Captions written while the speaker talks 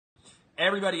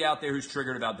Everybody out there who's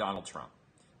triggered about Donald Trump.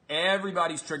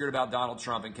 Everybody's triggered about Donald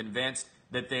Trump and convinced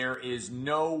that there is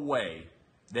no way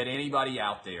that anybody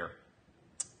out there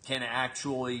can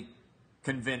actually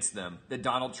convince them that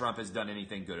Donald Trump has done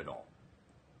anything good at all.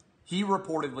 He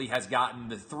reportedly has gotten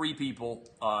the 3 people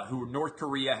who North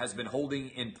Korea has been holding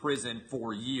in prison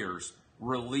for years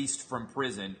released from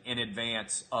prison in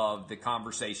advance of the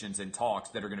conversations and talks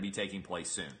that are going to be taking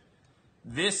place soon.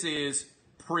 This is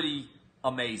pretty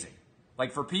amazing.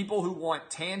 Like, for people who want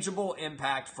tangible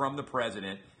impact from the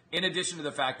president, in addition to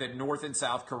the fact that North and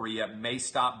South Korea may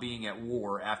stop being at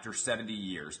war after 70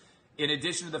 years, in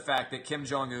addition to the fact that Kim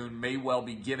Jong-un may well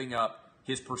be giving up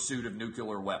his pursuit of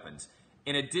nuclear weapons,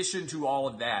 in addition to all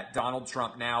of that, Donald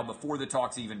Trump now, before the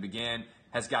talks even began,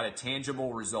 has got a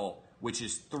tangible result, which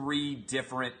is 3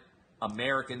 different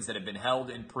Americans that have been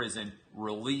held in prison,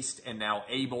 released, and now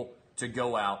able to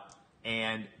go out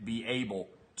and be able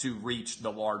to reach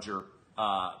the larger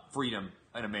freedom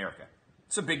in America.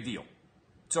 It's a big deal.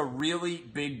 It's a really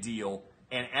big deal.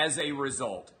 And as a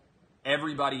result,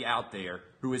 everybody out there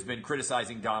who has been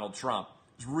criticizing Donald Trump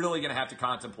is really going to have to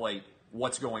contemplate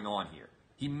what's going on here.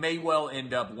 He may well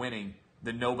end up winning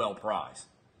the Nobel Prize.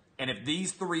 And if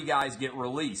these 3 guys get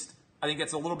released, I think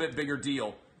it's a little bit bigger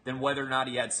deal than whether or not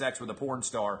he had sex with a porn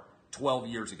star 12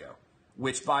 years ago.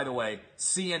 Which, by the way,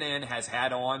 CNN has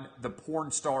had on the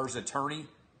porn star's attorney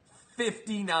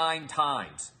 59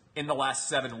 times in the last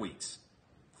 7 weeks.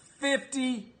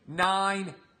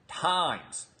 59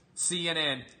 times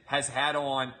CNN has had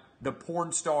on the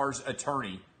porn star's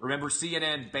attorney. Remember,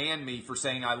 CNN banned me for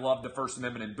saying I love the First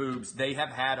Amendment and boobs. They have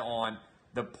had on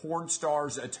the porn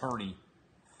star's attorney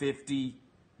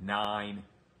 59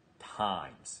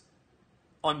 times.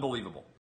 Unbelievable.